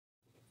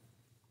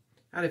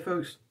Howdy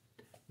folks,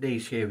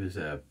 today's shave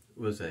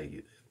was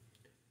a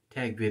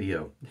tag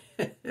video.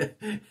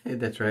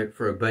 That's right,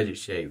 for a budget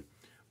shave,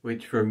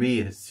 which for me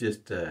is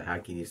just, how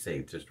can you say,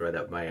 it's just right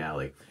up my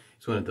alley.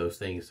 It's one of those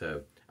things I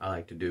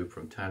like to do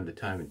from time to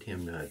time, and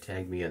Tim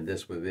tagged me on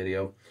this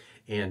video.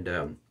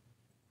 And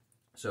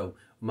so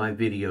my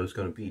video is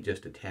going to be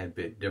just a tad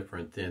bit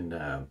different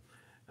than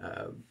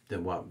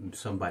what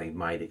somebody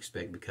might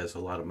expect, because a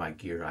lot of my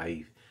gear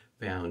I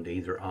found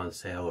either on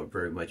sale or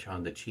very much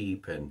on the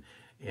cheap and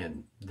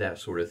that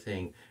sort of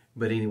thing.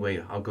 But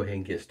anyway, I'll go ahead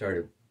and get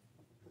started.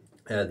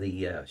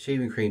 The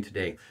shaving cream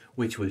today,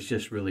 which was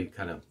just really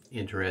kind of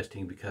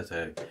interesting, because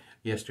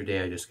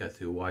yesterday I just got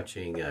through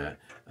watching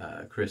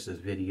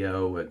Chris's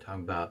video and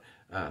talking about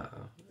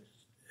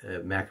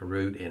Maca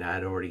root, and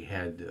I'd already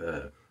had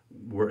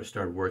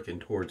started working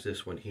towards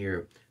this one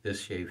here,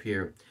 this shave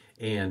here.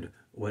 And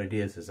what it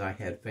is I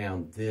had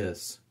found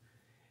this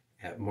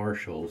at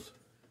Marshall's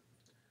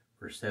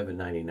for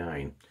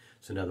 $7.99.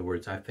 So in other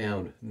words, I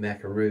found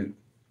Maca root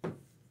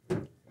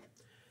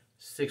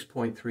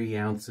 6.3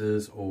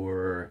 ounces,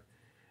 or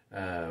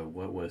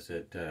what was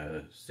it,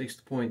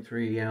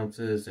 6.3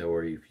 ounces,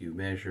 or if you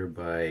measure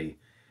by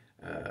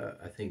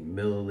I think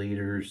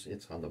milliliters,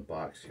 it's on the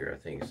box here,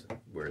 I think is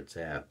where it's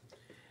at.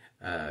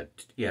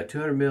 Yeah,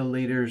 200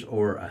 milliliters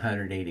or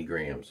 180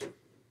 grams.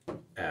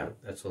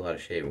 That's a lot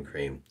of shaving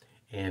cream.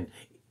 And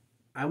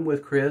I'm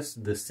with Chris.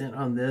 The scent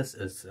on this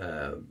is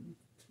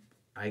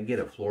I get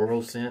a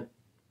floral scent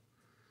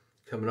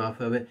coming off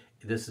of it.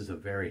 This is a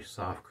very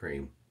soft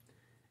cream.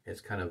 It's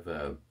kind of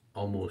a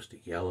almost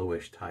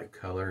yellowish type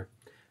color.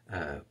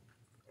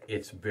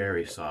 It's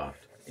very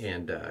soft,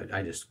 and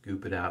I just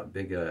scoop it out.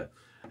 Big, I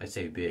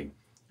say big.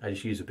 I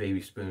just use a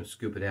baby spoon,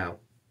 scoop it out,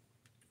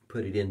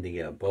 put it in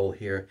the bowl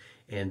here.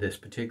 And this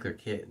particular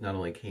kit not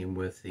only came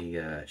with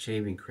the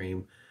shaving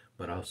cream,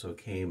 but also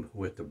came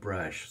with the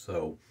brush.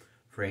 So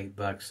for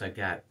 $8, I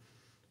got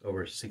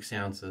over 6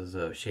 ounces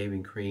of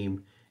shaving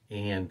cream,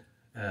 and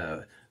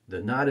the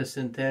knot is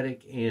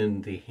synthetic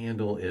and the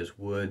handle is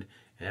wood.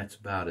 And that's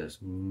about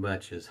as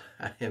much as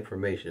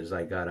information as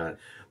I got on it.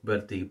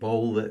 But the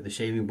bowl, the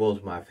shaving bowl,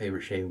 is my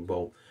favorite shaving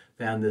bowl.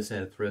 Found this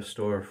at a thrift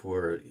store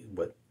for,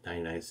 what,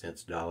 99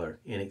 cents, $1.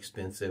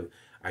 Inexpensive.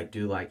 I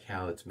do like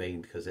how it's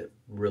made, because it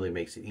really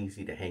makes it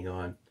easy to hang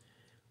on.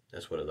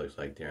 That's what it looks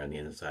like there on the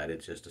inside.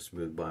 It's just a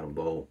smooth bottom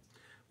bowl,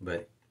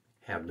 but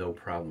have no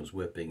problems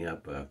whipping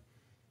up a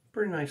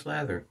pretty nice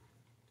lather.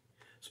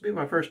 This will be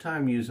my first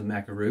time using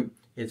Maca root.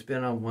 It's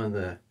been on one of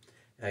the,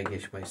 I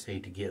guess you might say,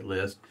 to get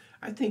list.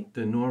 I think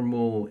the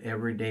normal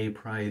everyday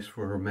price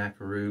for Maca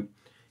root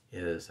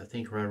is, I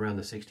think, right around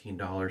the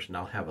 $16, and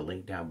I'll have a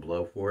link down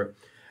below for it.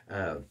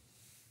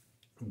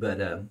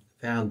 But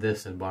found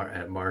this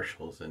at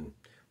Marshall's and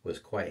was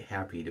quite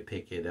happy to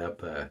pick it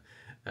up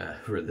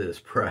for this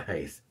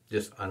price.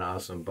 Just an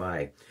awesome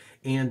buy.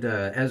 And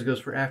as it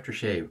goes for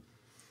aftershave,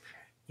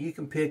 you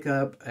can pick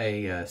up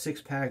a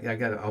 6-pack.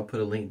 I'll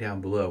put a link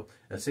down below.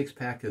 A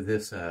 6-pack of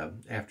this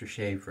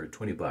aftershave for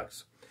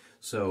 $20.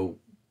 So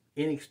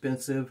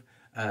inexpensive.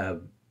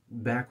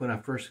 Back when I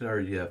first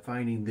started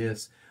finding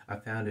this, I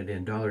found it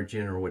in Dollar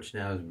General, which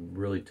now is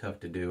really tough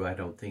to do. I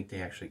don't think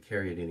they actually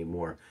carry it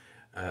anymore,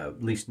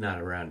 at least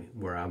not around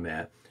where I'm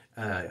at.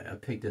 I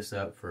picked this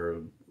up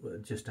for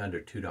just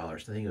under $2. I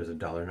think it was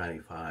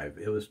 $1.95.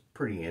 It was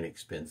pretty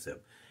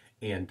inexpensive.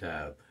 And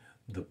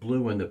the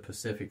blue one, the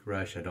Pacific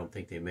Rush, I don't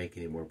think they make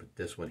anymore, but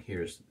this one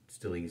here is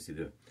still easy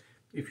to,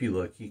 if you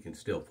look, you can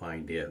still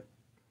find it.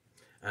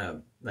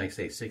 Like I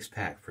say,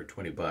 6-pack for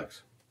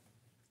 $20.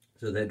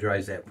 So that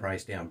drives that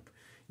price down,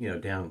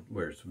 down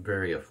where it's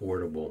very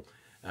affordable.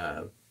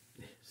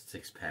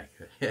 6-pack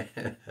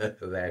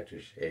of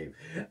aftershave.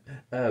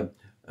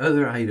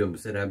 Other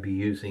items that I'd be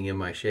using in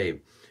my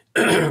shave.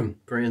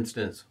 For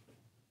instance,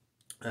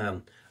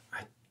 I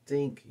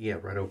think, yeah,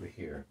 right over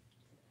here.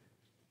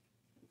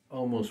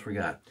 Almost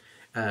forgot.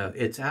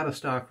 It's out of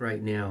stock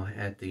right now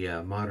at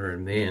the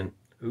Modern Man.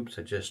 Oops,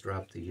 I just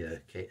dropped the,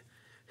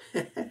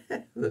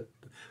 the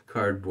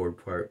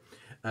cardboard part.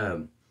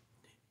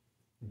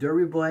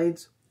 Derby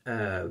blades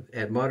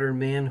at Modern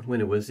Man, when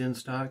it was in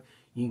stock,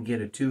 you can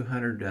get a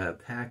 200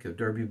 pack of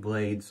Derby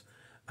blades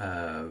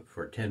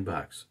for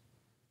 $10.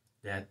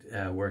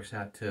 That works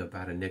out to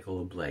about a nickel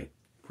a blade.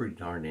 Pretty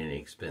darn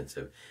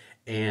inexpensive.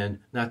 And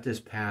not this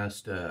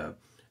past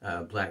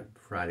Black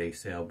Friday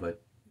sale,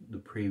 but the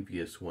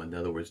previous one. In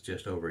other words,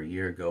 just over a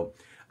year ago,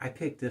 I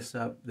picked this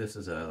up. This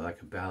is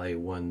like a Bali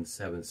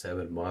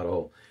 177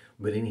 model,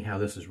 but anyhow,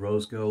 this is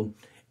rose gold.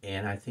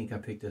 And I think I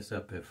picked this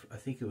up, I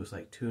think it was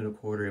like $2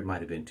 1/4. It might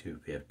have been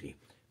 $2.50.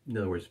 In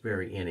other words,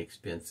 very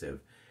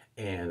inexpensive.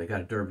 And I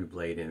got a Derby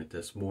blade in it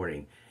this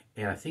morning.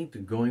 And I think the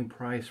going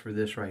price for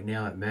this right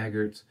now at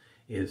Maggart's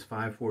is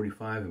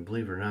 $5.45. And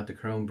believe it or not, the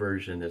chrome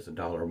version is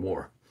 $1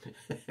 more.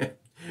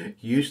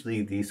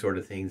 Usually these sort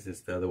of things,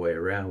 it's the other way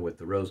around with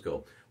the rose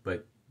gold.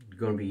 But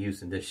going to be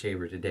using this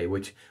shaver today,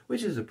 which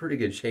is a pretty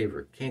good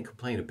shaver. Can't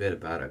complain a bit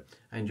about it.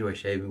 I enjoy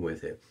shaving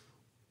with it.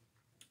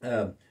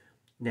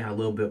 Now a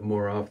little bit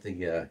more off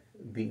the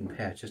beaten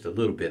path, just a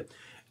little bit.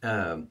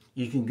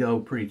 You can go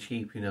pretty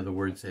cheap. In other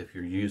words, if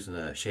you're using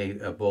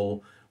a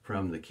bowl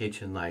from the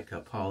kitchen like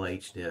Paul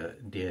H.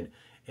 did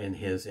in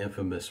his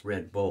infamous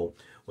red bowl,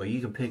 well,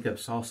 you can pick up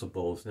salsa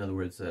bowls. In other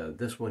words,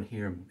 this one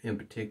here in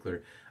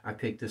particular, I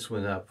picked this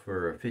one up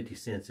for 50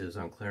 cents. It was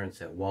on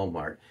clearance at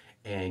Walmart.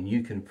 And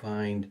you can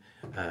find,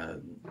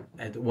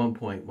 at one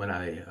point when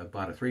I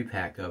bought a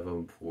 3-pack of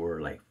them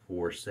for like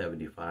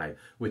 $4.75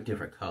 with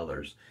different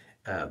colors.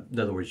 In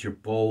other words, your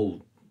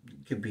bowl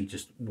could be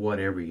just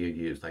whatever you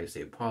use. Like I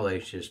say, Paul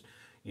H. just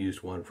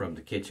used one from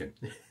the kitchen.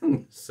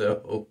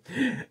 So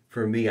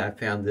for me, I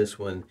found this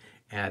one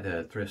at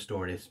a thrift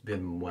store, and it's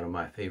been one of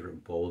my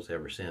favorite bowls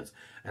ever since.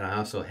 And I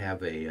also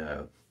have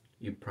a,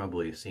 you've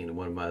probably seen in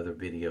one of my other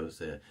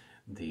videos,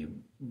 the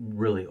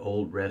really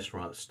old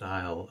restaurant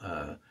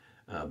style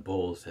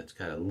bowls that's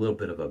got a little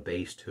bit of a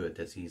base to it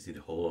that's easy to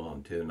hold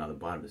on to, and on the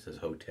bottom it says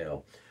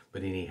hotel.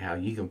 But anyhow,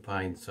 you can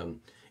find some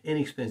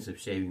inexpensive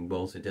shaving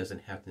bowls. It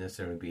doesn't have to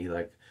necessarily be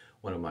like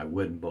one of my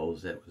wooden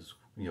bowls that was,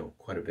 you know,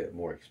 quite a bit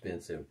more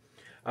expensive.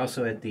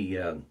 Also at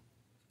the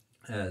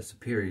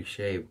Superior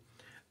Shave,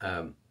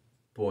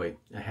 boy,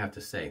 I have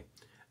to say,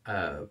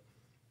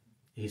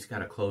 he's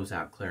got a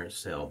closeout clearance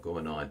sale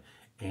going on,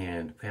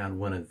 and found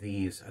one of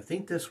these. I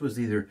think this was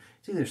either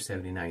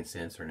 79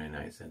 cents or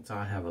 99 cents.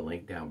 I'll have a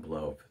link down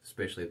below,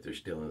 especially if they're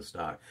still in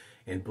stock.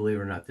 And believe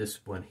it or not,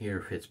 this one here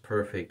fits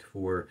perfect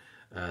for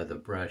the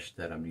brush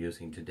that I'm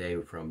using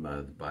today from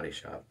the Body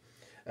Shop.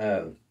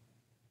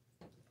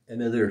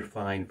 Another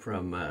find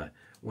from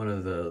one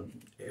of the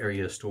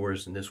area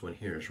stores, and this one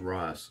here is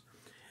Ross.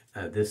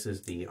 This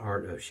is the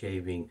Art of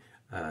Shaving.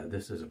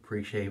 This is a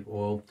Preshave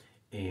oil,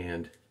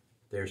 and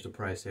there's the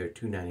price there,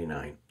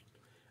 $2.99.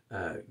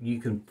 You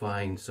can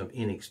find some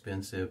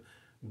inexpensive,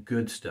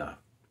 good stuff,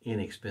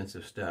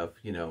 inexpensive stuff,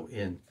 you know,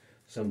 in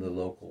some of the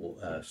local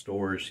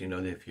stores. You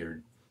know, if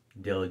you're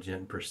diligent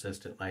and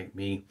persistent like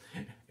me,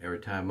 every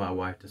time my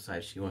wife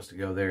decides she wants to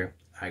go there,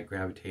 I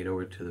gravitate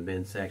over to the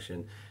men's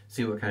section,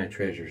 see what kind of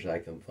treasures I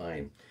can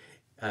find.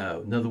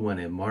 Another one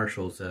in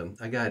Marshall's,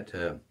 I got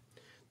the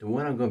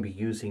one I'm going to be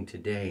using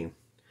today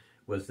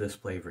was this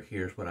flavor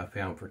here, is what I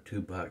found for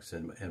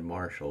 $2 in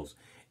Marshall's.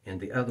 And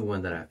the other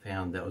one that I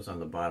found that was on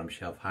the bottom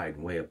shelf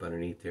hiding way up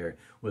underneath there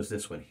was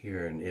this one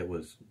here, and it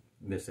was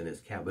missing its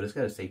cap, but it's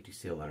got a safety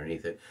seal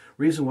underneath it.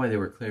 Reason why they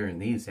were clearing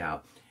these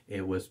out,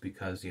 it was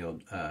because, you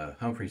know,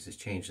 Humphrey's is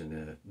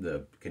changing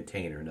the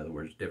container, in other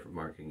words, different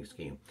marketing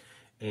scheme.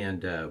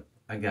 And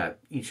I got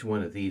each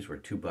one of these were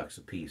 $2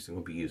 a piece, and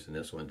we'll be using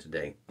this one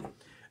today.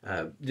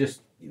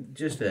 Just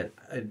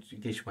I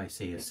guess you might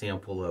say a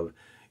sample of,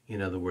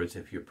 in other words,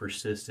 if you're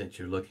persistent,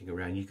 you're looking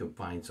around, you can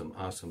find some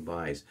awesome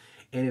buys.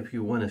 And if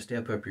you want to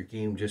step up your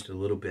game just a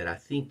little bit, I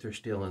think they're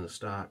still in the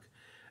stock.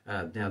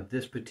 Now,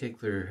 this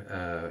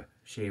particular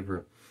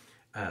shaver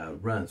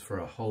runs for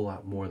a whole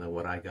lot more than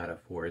what I got it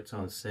for. It's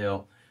on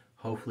sale.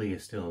 Hopefully,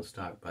 it's still in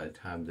stock by the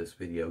time this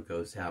video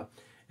goes out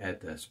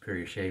at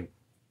Superior Shave.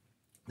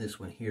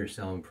 This one here is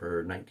selling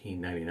for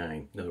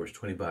 $19.99. In other words,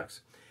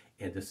 $20.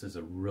 And this is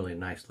a really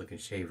nice looking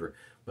shaver.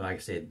 But like I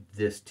said,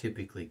 this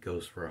typically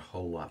goes for a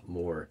whole lot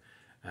more.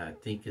 I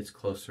think it's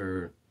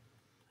closer,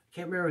 I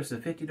can't remember if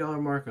it's the $50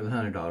 mark or the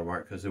 $100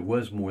 mark, because there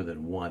was more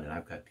than one, and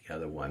I've got the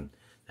other one.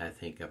 I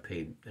think I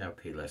paid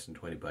less than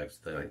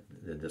 $20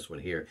 than this one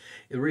here.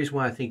 The reason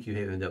why I think you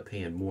end up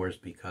paying more is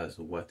because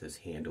of what this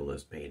handle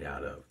is made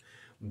out of.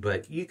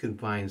 But you can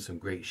find some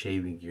great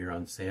shaving gear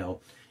on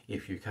sale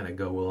if you kind of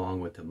go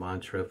along with the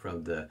mantra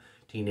from the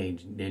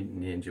Teenage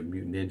Ninja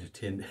Mutant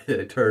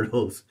Ninja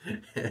Turtles.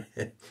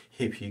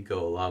 If you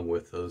go along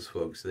with those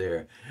folks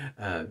there,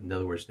 in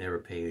other words, never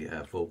pay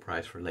full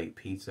price for late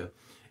pizza.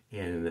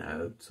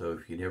 And so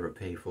if you never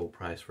pay full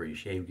price for your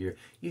shave gear,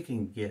 you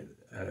can get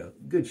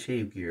good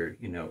shave gear,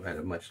 you know, at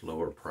a much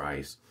lower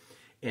price.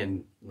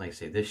 And like I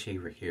say, this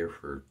shaver here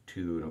for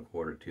 $2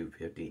 1/4,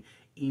 $2.50,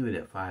 even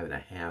at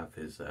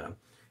 $5.50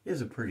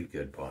 is a pretty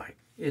good buy.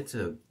 It's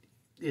a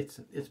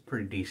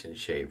pretty decent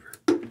shaver.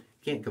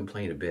 Can't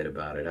complain a bit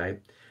about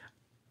it.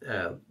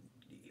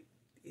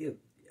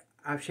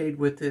 I've shaved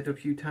with it a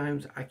few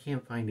times. I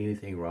can't find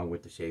anything wrong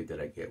with the shave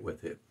that I get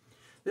with it.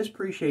 This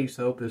pre-shave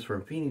soap is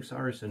from Phoenix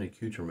Artisan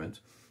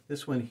Accoutrements.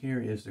 This one here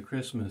is the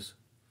Christmas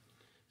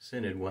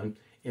scented one.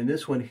 And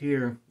this one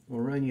here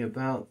will run you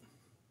about,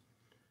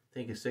 I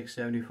think it's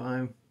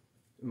 $6.75.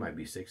 It might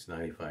be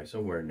 $6.95,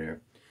 somewhere in there.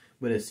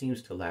 But it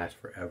seems to last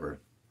forever.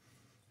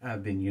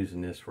 I've been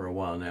using this for a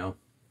while now.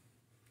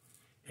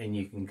 And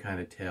you can kind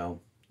of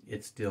tell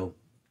it's still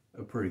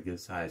a pretty good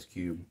size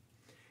cube.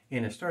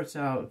 And it starts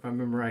out, if I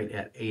remember right,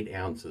 at 8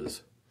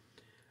 ounces.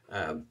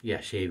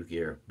 Yeah, shave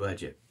gear,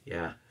 budget.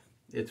 Yeah,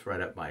 it's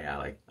right up my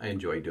alley. I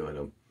enjoy doing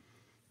them.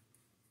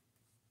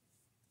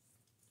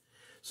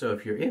 So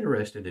if you're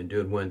interested in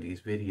doing one of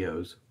these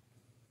videos,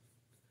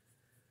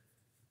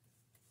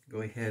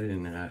 go ahead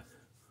and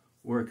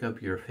work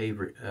up your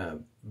favorite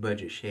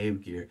budget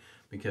shave gear,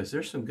 because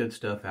there's some good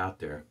stuff out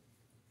there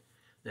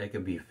that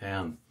can be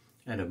found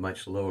at a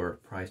much lower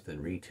price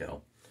than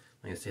retail.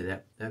 Like I say,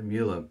 that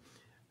Melon,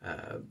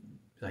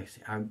 like I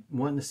say, I'm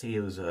wanting to see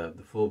it was the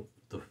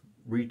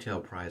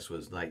retail price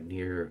was like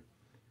near,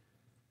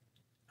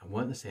 I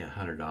want to say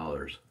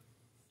 $100.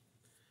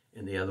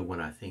 And the other one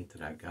I think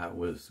that I got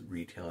was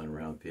retailing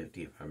around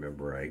 50, if I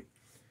remember right.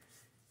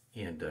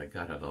 And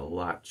got it a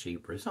lot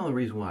cheaper. It's the only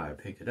reason why I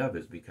picked it up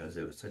is because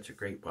it was such a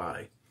great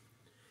buy.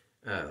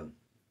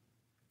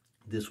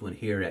 This one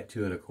here at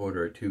 2 1/4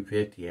 or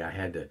 $2.50,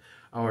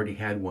 I already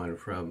had one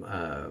from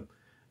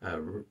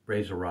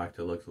Razor Rock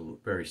that looked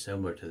very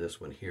similar to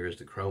this one here, is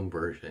the chrome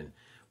version.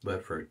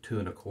 But for 2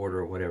 1/4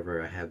 or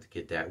whatever, I have to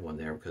get that one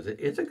there because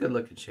it's a good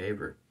looking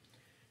shaver.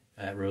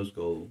 That rose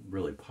gold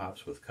really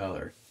pops with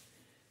color.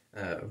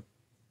 Like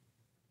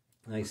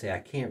I say, I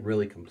can't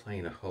really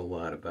complain a whole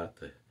lot about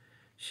the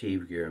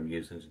shave gear I'm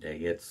using today.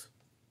 It's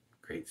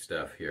great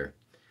stuff here.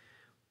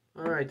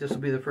 Alright, this will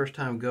be the first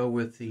time go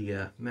with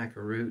the Maca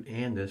root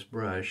and this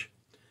brush.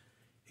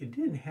 It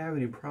didn't have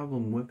any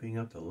problem whipping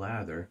up the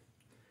lather.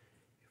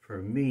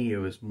 For me, it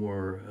was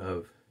more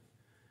of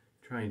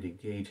trying to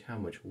gauge how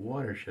much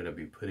water should I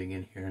be putting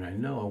in here, and I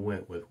know I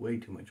went with way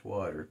too much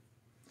water.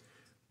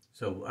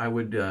 So I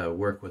would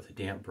work with a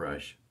damp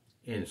brush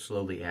and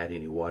slowly add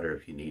any water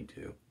if you need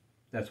to.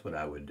 That's what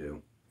I would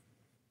do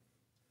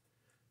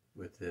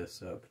with this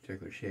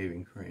particular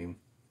shaving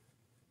cream.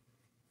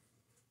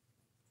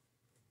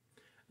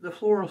 The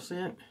floral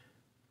scent,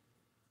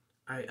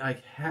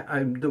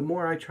 the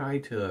more I try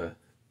to,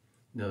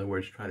 in other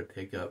words, try to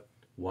pick up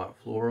what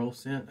floral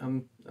scent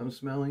I'm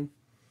smelling,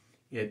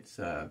 it's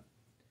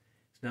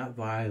not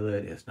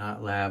violet, it's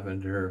not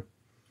lavender,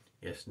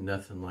 it's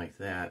nothing like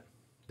that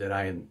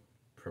I am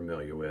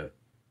familiar with.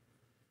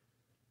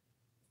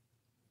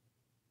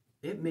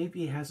 It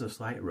maybe has a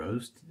slight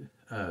rose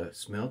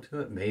smell to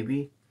it,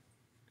 maybe.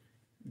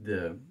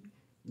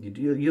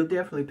 You'll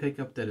definitely pick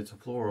up that it's a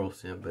floral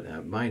scent,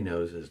 but my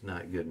nose is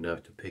not good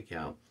enough to pick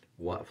out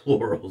what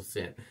floral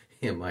scent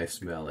am I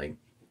smelling.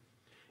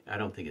 I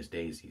don't think it's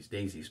daisies.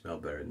 Daisies smell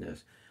better than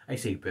this. I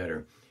say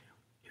better.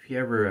 If you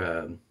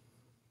ever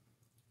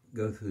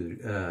go through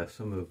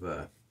some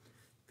of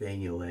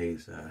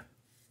Vanillet's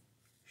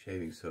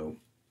shaving soap,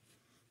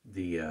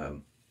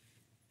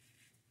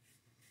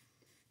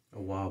 a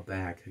while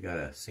back I got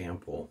a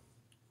sample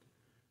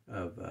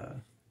of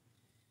a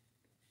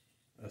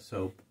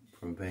soap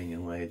from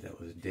Vanillet that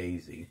was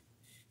Daisy,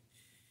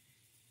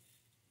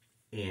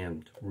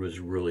 and was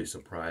really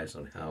surprised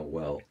on how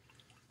well,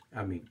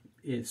 I mean,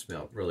 it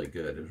smelled really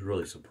good. I was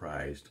really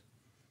surprised.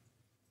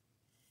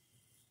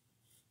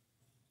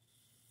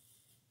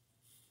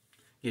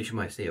 Yes, you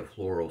might say a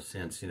floral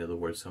scent, in other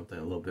words, something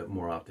a little bit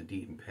more off the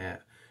beaten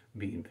path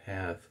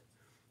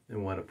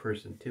than what a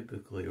person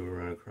typically would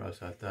run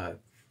across. I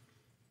thought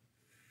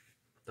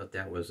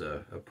that was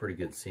a pretty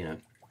good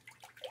scent.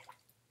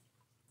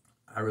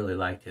 I really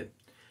liked it.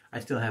 I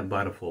still haven't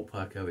bought a full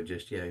puck of it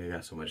just yet. I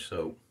got so much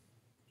soap.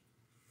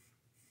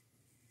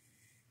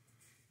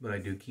 But I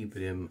do keep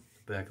it in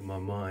the back of my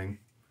mind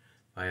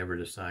if I ever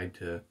decide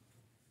to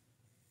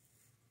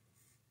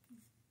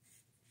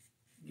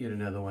get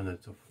another one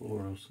that's a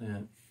floral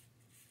scent.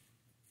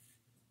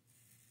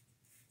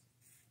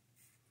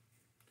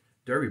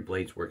 Derby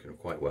Blade's working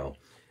quite well.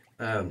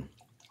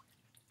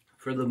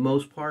 For the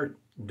most part,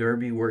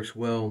 Derby works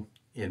well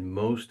in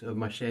most of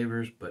my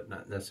shavers, but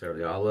not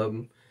necessarily all of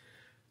them.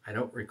 I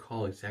don't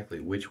recall exactly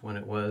which one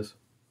it was,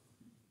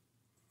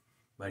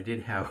 but I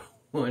did have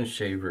one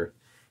shaver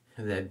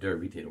that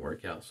Derby didn't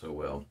work out so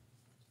well.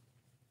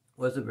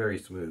 Wasn't very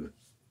smooth.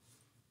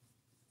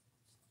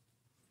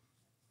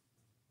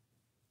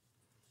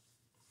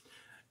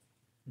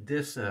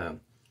 This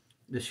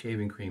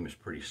shaving cream is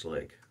pretty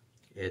slick.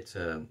 It's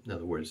in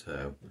other words,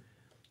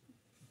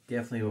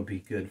 definitely will be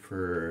good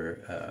for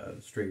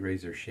a straight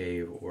razor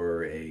shave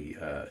or a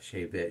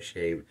shavette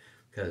shave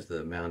because of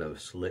the amount of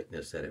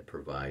slickness that it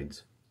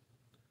provides,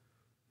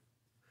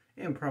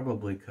 and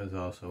probably because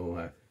also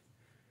I've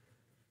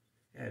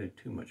added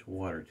too much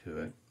water to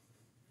it.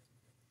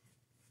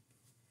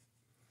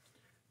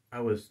 I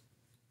was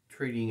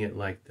treating it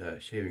like the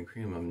shaving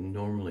cream I'm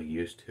normally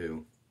used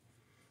to.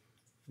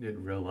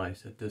 Didn't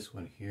realize that this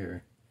one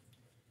here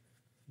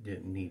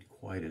didn't need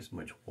quite as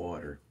much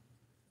water.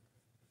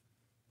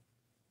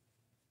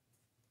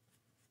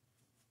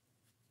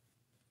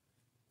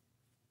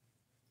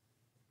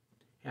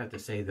 I have to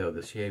say though,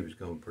 the shave is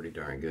going pretty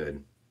darn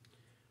good.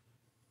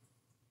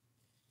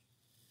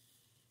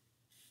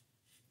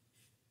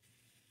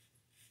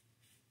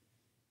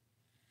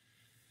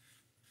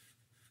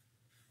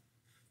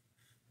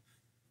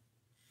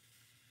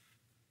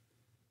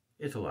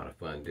 It's a lot of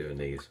fun doing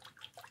these.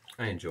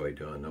 I enjoy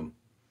doing them.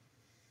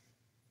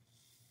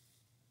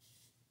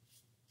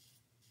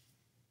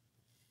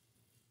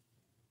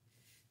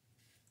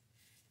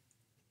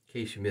 In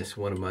case you missed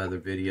one of my other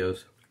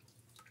videos,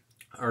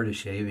 art of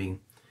shaving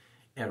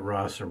at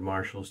Ross or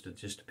Marshall's. It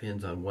just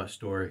depends on what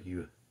store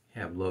you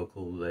have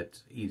local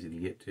that's easy to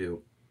get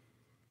to.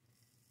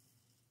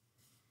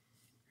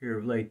 Here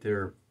of late,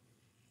 their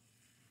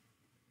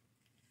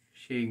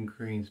shaving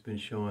cream's been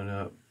showing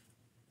up.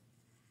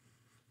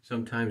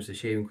 Sometimes the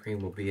shaving cream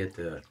will be at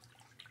the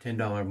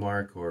 $10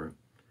 mark, or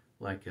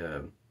like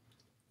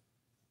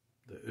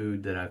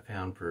food that I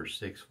found for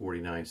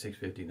 $6.49,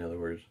 $6.50 in other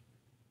words.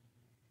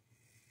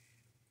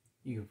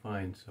 You can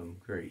find some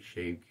great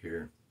shave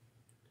gear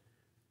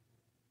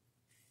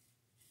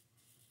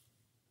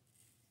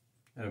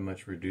at a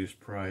much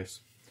reduced price.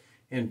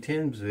 In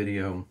Tim's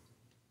video,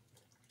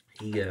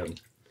 he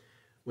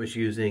was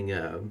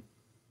using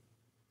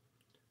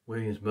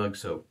Williams mug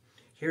soap.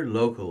 Here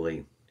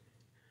locally,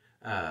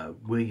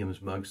 Williams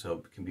mug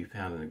soap can be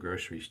found in the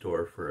grocery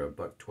store for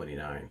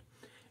 $1.29,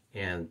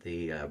 and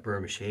the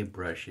Barbasol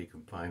brush you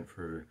can find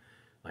for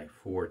like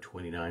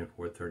 $4.29,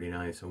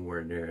 $4.39, somewhere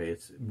in there.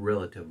 It's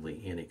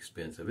relatively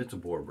inexpensive. It's a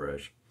boar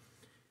brush.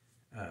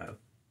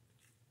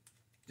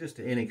 Just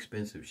an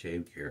inexpensive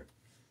shave gear.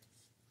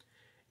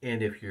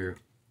 And if you're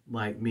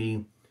like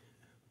me,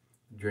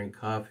 drink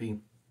coffee,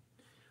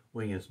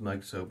 Williams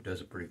mug soap does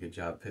a pretty good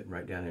job fitting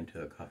right down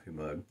into a coffee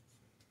mug.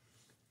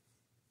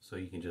 So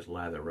you can just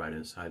lather right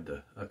inside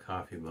a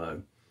coffee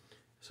mug.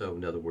 So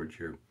in other words,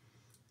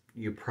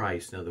 your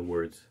price, in other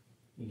words,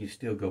 you can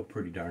still go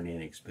pretty darn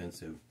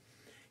inexpensive.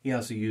 He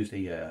also used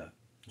a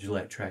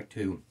Gillette Track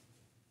 2.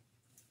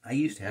 I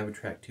used to have a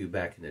Track 2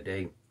 back in the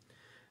day.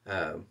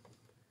 I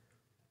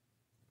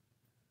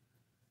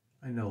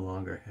no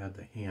longer have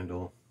the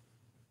handle.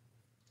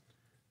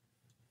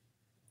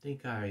 I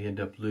think I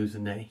ended up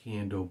losing that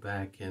handle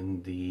back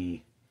in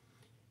the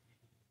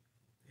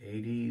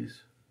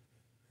 80s.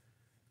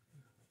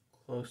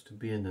 Close to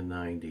being the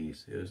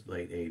 90s. It was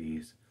late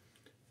 80s.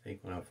 I think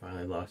when I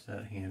finally lost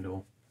that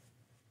handle.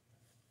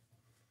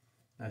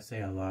 I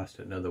say I lost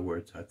it, in other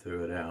words, I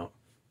threw it out.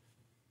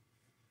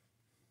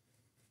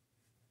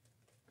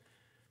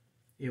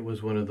 It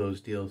was one of those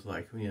deals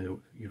like, you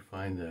know, you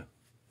find the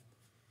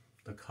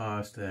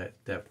cost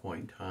at that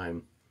point in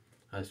time.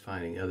 I was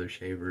finding other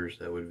shavers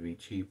that would be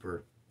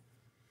cheaper.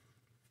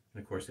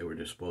 And of course they were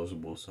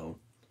disposable, so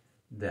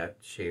that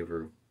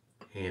shaver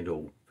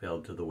handle fell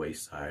to the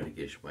wayside, I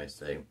guess you might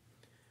say.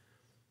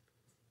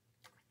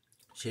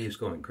 Shave's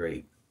going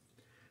great.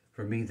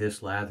 For me,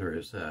 this lather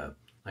is, like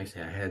I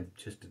say,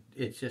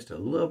 it's just a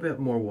little bit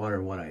more water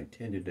than what I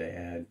intended to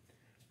add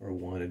or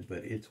wanted,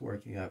 but it's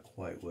working out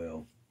quite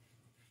well.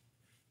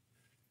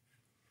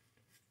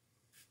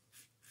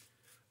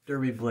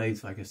 Derby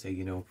blades, like I say,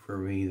 you know, for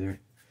me, they're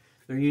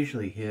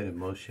usually hit in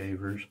most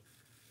shavers.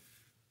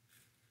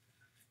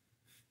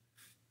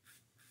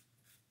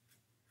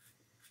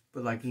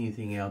 But like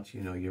anything else,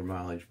 you know, your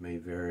mileage may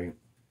vary.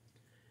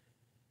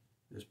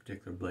 This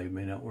particular blade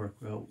may not work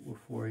well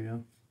for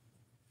you.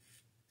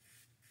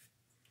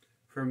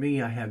 For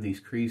me, I have these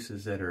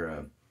creases that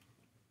are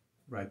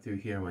right through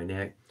here on my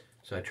neck,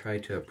 so I try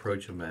to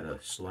approach them at a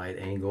slight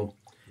angle.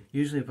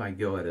 Usually if I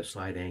go at a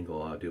slight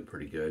angle, I'll do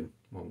pretty good.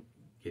 Won't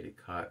get it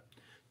caught,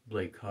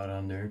 blade caught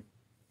on there.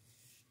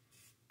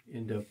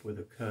 End up with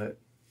a cut.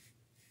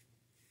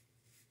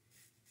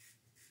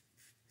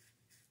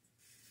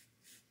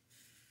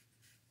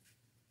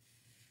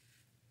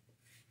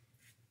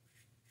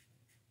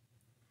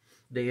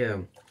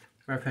 Matter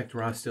of fact,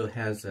 Ross still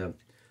has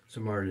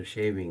some artist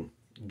shaving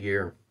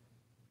gear.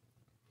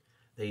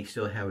 They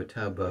still have a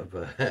tub of,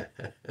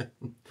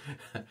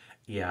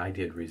 yeah, I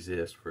did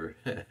resist for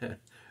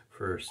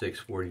for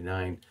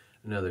 $6.49,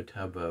 another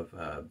tub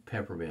of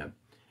peppermint,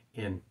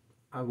 and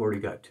I've already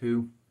got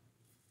two.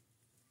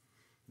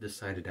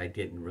 Decided I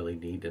didn't really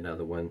need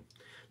another one.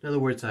 In other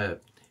words,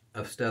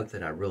 of stuff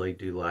that I really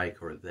do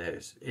like or that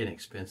is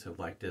inexpensive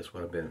like this,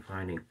 what I've been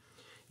finding.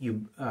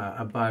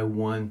 I buy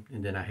one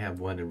and then I have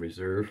one in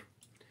reserve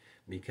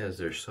because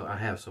I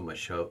have so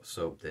much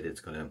soap that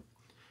it's gonna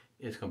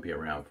be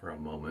around for a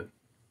moment.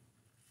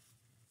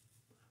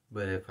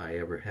 But if I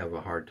ever have a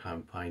hard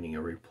time finding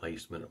a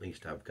replacement, at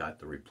least I've got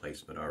the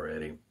replacement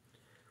already.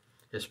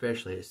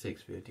 Especially at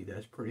 $6.50,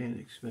 that's pretty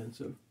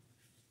inexpensive.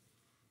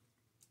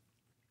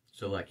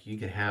 So like you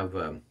can have,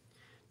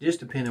 just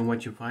depending on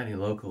what you're finding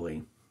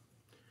locally,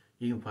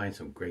 you can find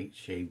some great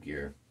shave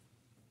gear.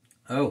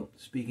 Oh,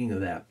 speaking of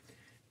that,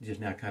 just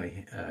now kind of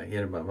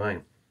hit in my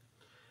mind.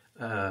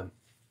 Matter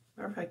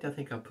of fact, I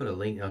think I'll put a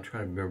link. I'll try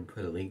to remember to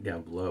put a link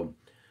down below.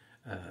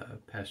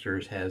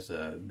 Pastors has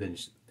been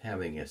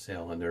having a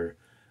sale on their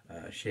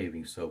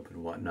shaving soap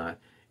and whatnot,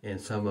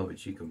 and some of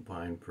it you can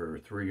find for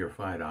 $3 or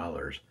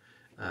 $5.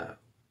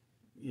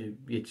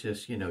 It's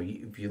just, you know,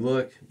 if you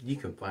look, you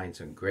can find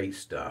some great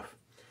stuff.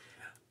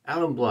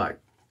 Alum block.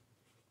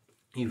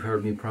 You've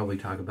heard me probably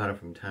talk about it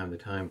from time to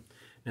time.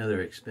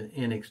 Another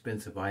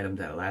inexpensive item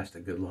that lasts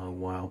a good long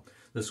while.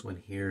 This one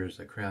here is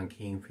a Crown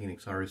King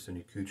Phoenix Artisan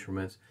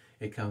Accoutrements.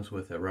 It comes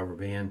with a rubber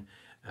band.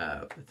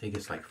 I think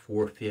it's like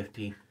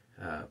 $4.50.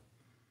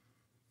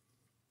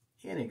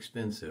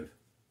 Inexpensive.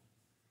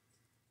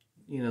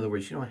 In other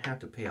words, you don't have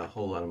to pay a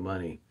whole lot of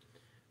money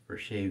for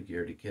shave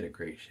gear to get a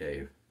great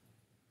shave.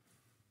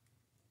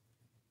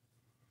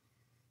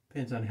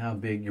 Depends on how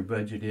big your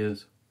budget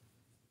is.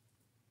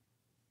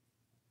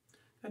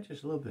 Got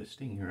just a little bit of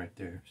sting right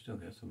there. Still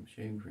got some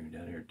shave cream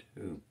down here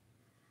too.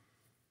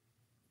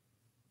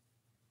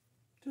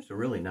 Just a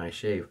really nice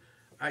shave.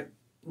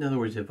 In other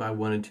words, if I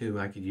wanted to,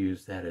 I could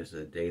use that as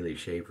a daily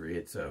shaver.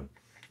 It's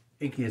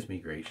It gives me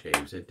great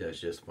shaves. It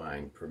does just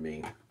fine for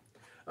me.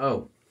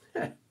 Oh,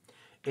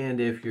 and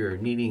if you're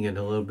needing a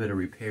little bit of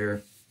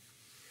repair,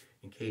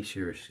 in case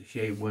your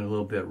shave went a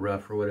little bit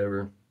rough or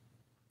whatever,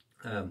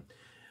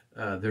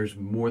 there's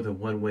more than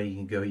one way you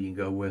can go. You can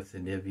go with the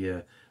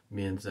Nivea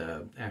Men's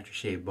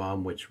Aftershave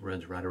Balm, which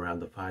runs right around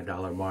the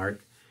 $5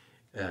 mark.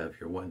 If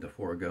you're wanting to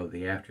forego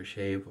the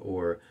aftershave,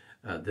 or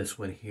this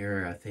one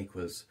here, I think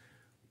was,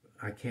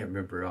 I can't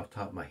remember off the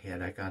top of my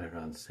head. I got it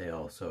on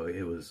sale, so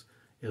it was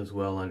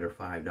well under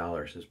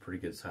 $5. It's a pretty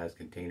good size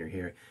container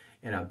here,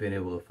 and I've been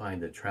able to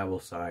find the travel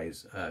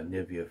size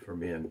Nivea for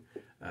Men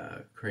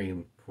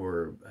cream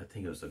for, I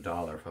think it was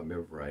 $1 if I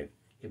remember right.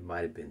 It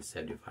might have been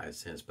 75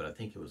 cents, but I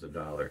think it was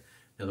 $1.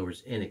 In other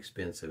words,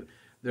 inexpensive.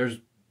 There's,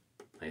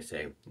 like I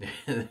say,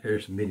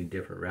 there's many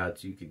different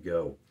routes you could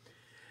go.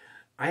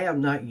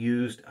 I've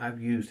used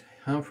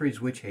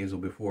Humphrey's Witch Hazel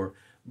before,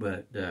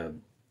 but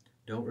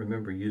don't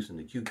remember using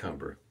the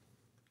cucumber.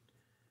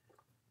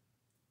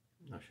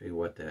 I'll show you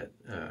what that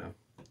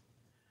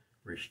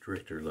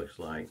restrictor looks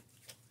like.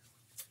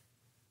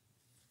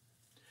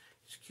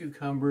 It's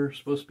cucumber,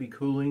 supposed to be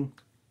cooling.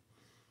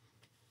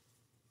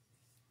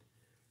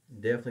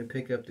 Definitely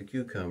pick up the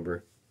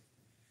cucumber.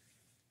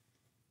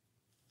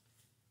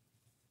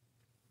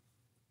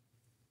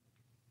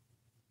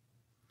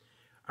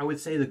 I would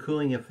say the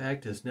cooling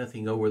effect is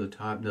nothing over the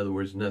top. In other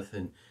words,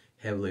 nothing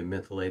heavily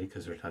mentholated,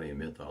 because there's not any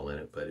menthol in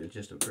it, but it's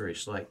just a very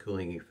slight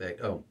cooling effect.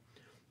 Oh,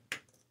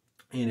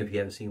 and if you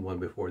haven't seen one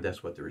before,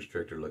 that's what the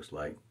restrictor looks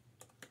like.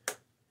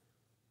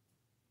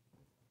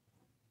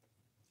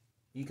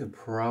 You could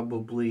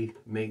probably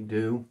make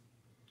do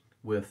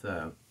with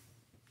that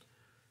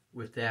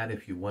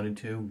if you wanted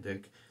to.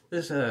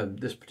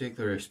 This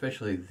particular,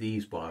 especially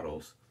these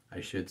bottles, I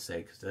should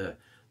say, because the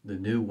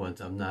new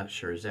ones, I'm not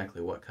sure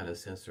exactly what kind of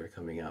scents they're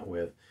coming out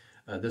with.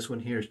 This one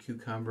here is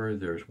cucumber.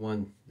 There's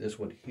this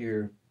one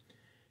here.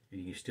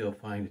 You can still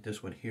find it.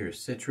 This one here is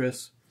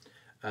citrus.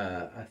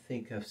 I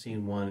think I've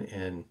seen one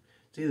in,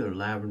 it's either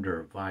lavender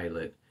or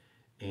violet,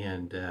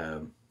 and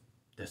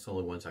that's the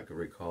only ones I can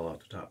recall off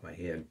the top of my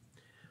head.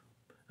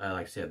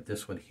 Like I said,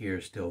 this one here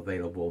is still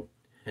available.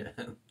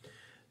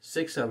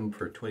 6 of them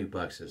for 20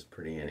 bucks is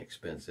pretty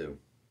inexpensive.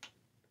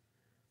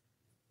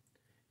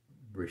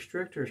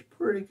 Restrictor is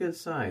pretty good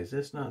size.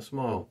 It's not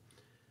small.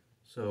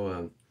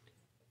 So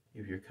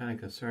if you're kind of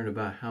concerned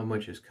about how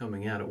much is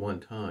coming out at one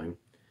time,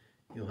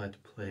 you'll have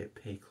to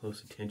pay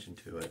close attention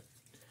to it.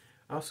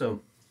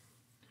 Also,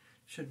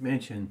 should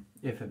mention,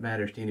 if it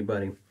matters to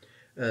anybody,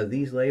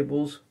 these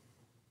labels,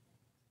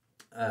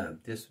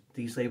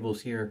 these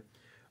labels here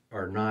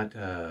are not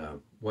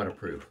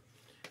waterproof.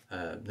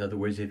 In other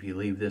words, if you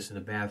leave this in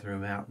the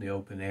bathroom out in the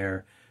open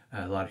air,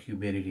 a lot of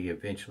humidity,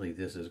 eventually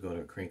this is going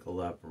to crinkle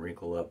up and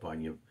wrinkle up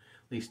on you.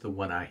 At least the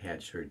one I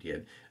had sure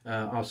did.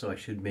 Also, I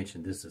should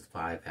mention this is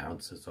 5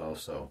 ounces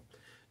also,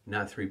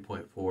 not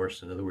 3.4.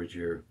 So in other words,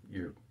 your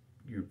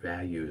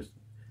value is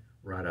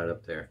right out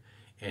up there.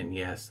 And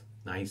yes,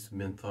 nice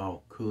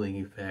menthol cooling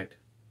effect.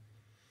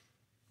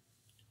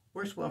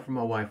 Works well for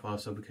my wife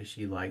also, because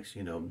she likes,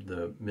 you know,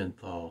 the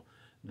menthol,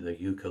 the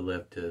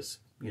eucalyptus,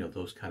 you know,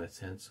 those kind of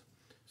scents.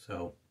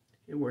 So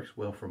it works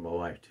well for my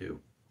wife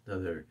too.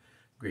 Another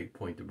great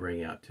point to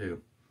bring out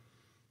too.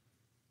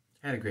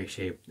 I had a great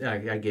shave. I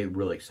get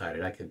really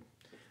excited. I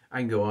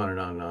can go on and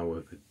on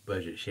with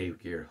budget shave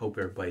gear. Hope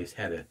everybody's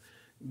had a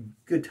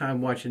good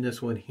time watching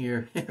this one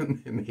here.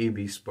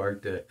 Maybe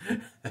sparked a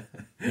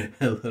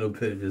little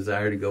bit of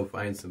desire to go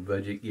find some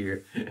budget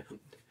gear.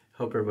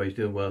 Hope everybody's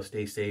doing well.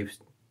 Stay safe,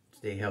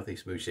 stay healthy.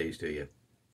 Smooth shaves to you.